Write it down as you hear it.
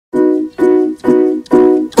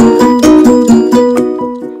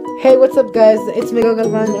Hey, what's up guys, it's Miguel,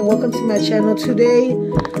 Galvan, and welcome to my channel. Today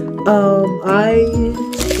I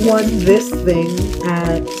won this thing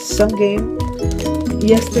at some game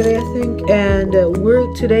yesterday, I think, and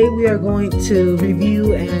today we are going to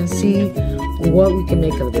review and see what we can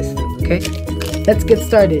make of this thing. Okay, let's get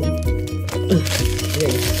started.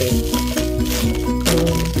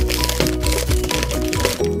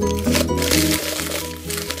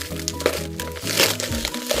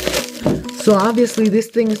 So obviously this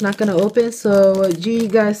thing is not going to open, so you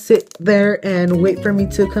guys sit there and wait for me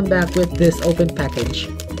to come back with this open package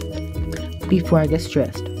before I get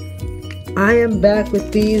stressed. I am back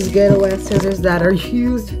with these ghetto ass scissors that are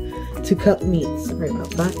used to cut meats. Right about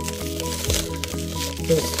that.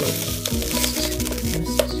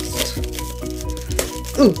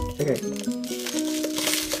 Ooh, okay.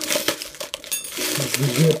 That's the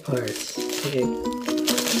good parts. Okay.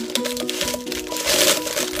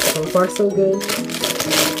 So far, so good.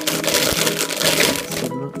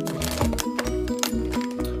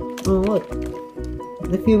 Oh, look.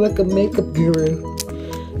 I feel like a makeup guru.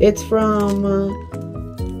 It's from, I'm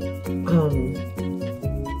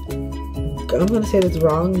gonna say that's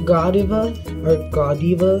wrong. Godiva, or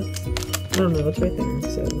Godiva. I don't know, it's right there,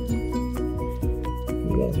 so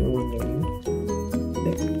you guys are wondering.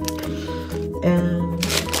 There. And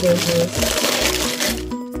there's this.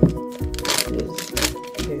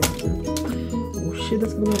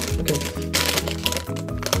 That's gonna work. Okay.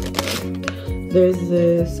 There's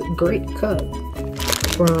this great cup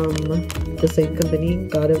from the same company,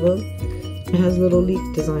 Godiva. It has a little leaf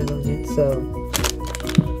design on it, so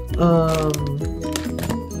I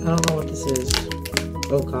don't know what this is.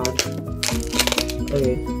 Oh god.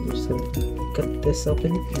 Okay, I'm just gonna cut this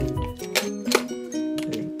open and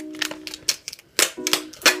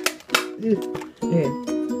okay.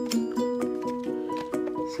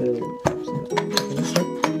 So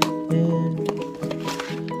and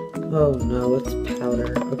oh no, it's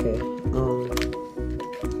powder. Okay.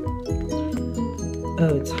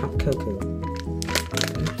 Oh, it's hot cocoa.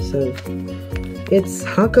 So it's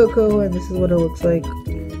hot cocoa, and this is what it looks like.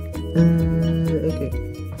 Okay.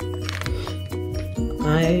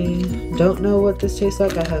 I don't know what this tastes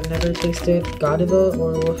like. I have never tasted Godiva,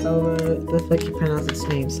 or however the fuck you pronounce its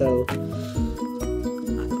name. So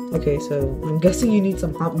okay, so I'm guessing you need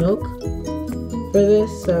some hot milk for this,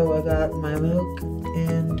 so I got my milk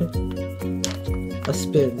and a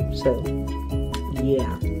spoon, so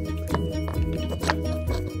yeah.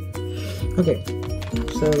 Okay,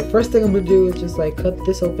 so the first thing I'm gonna do is just like cut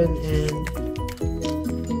this open and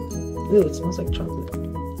ooh, it smells like chocolate.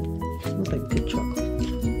 It smells like good chocolate.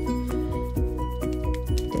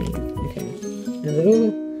 Dang, okay. And then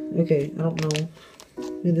ooh, okay, I don't know.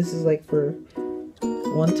 Maybe this is like for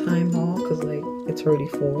one-time haul, because like it's already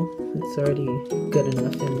full. It's already good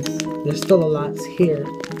enough, and there's still a lot here.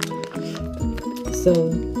 So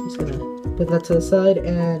I'm just gonna put that to the side,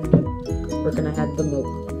 and we're gonna add the milk.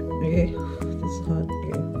 Okay, this is hot.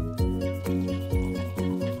 Okay.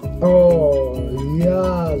 Oh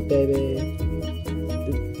yeah, baby.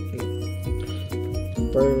 Okay.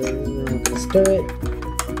 Now I'm gonna stir it.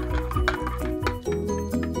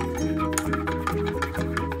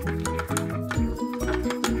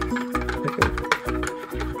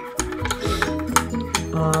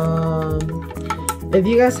 If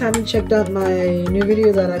you guys haven't checked out my new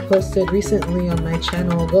video that I posted recently on my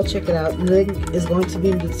channel, go check it out. The link is going to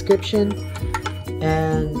be in the description.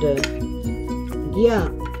 And yeah,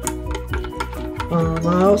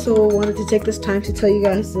 I also wanted to take this time to tell you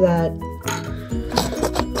guys that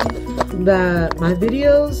my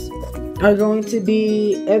videos are going to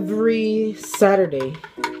be every Saturday.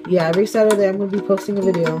 Yeah, every Saturday I'm going to be posting a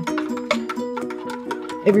video.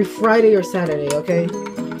 Every Friday or Saturday, okay?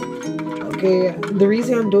 Okay, the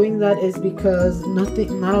reason I'm doing that is because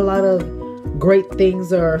not a lot of great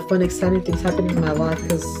things or fun, exciting things happening in my life,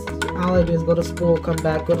 because all I do is go to school, come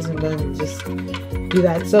back, go to some and just do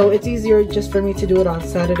that. So it's easier just for me to do it on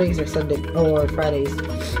Saturdays or Sunday or Fridays.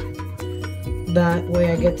 That way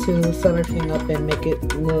I get to sum everything up and make it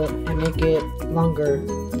longer,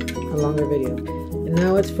 a longer video. And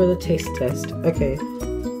now it's for the taste test. Okay.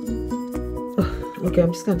 Okay,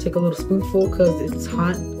 I'm just gonna take a little spoonful because it's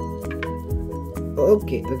hot.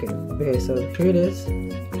 Okay, so here it is.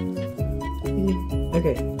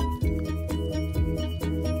 Okay.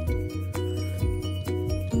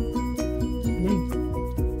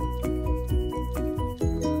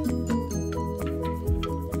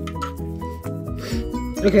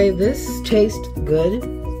 Okay, this tastes good.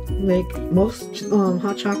 Like most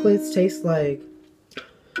hot chocolates taste like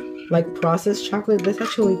processed chocolate. This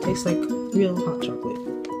actually tastes like real hot chocolate.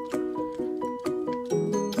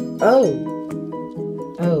 Oh.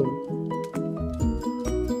 Oh.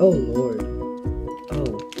 Oh, Lord.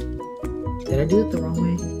 Oh. Did I do it the wrong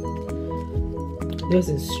way? There's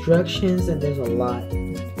instructions and there's a lot.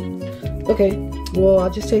 Okay. Well, I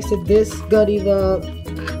just tasted this Godiva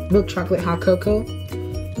milk chocolate hot cocoa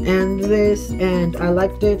and this, and I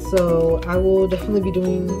liked it, so I will definitely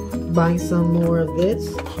be buying some more of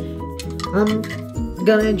this. I'm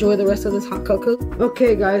gonna enjoy the rest of this hot cocoa.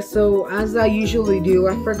 Okay guys, so as I usually do,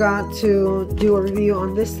 I forgot to do a review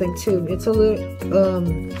on this thing too. It's a little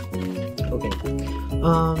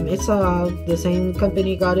it's the same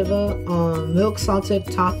company, Godiva, milk salted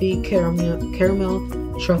toffee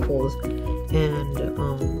caramel truffles, and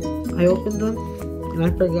I opened them and I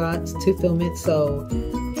forgot to film it, so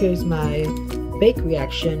here's my fake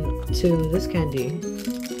reaction to this candy.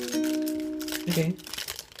 Okay,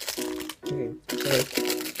 so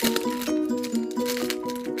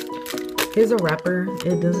here's a wrapper.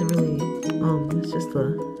 It doesn't really, it's just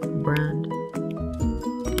a brand,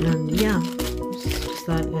 and yeah, it's just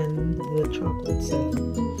that and the chocolate set.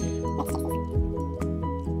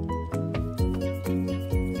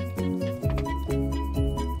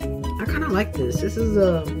 I kind of like this. This is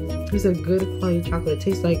a good quality chocolate. It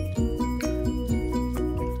tastes like,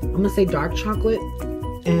 I'm gonna say dark chocolate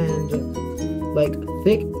and like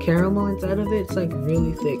thick caramel inside of it. It's like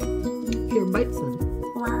really thick. Here, bite some.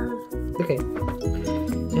 Wow. Okay.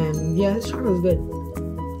 And yeah, this chocolate is good.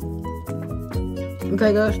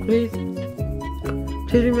 Okay guys, please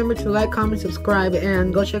remember to like, comment, subscribe,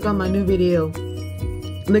 and go check out my new video.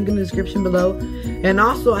 Link in the description below. And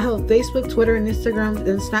also I have Facebook, Twitter, and Instagram,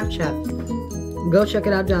 and Snapchat. Go check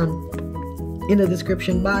it out down in the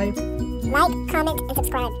description. Bye. Like, comment, and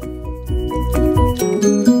subscribe.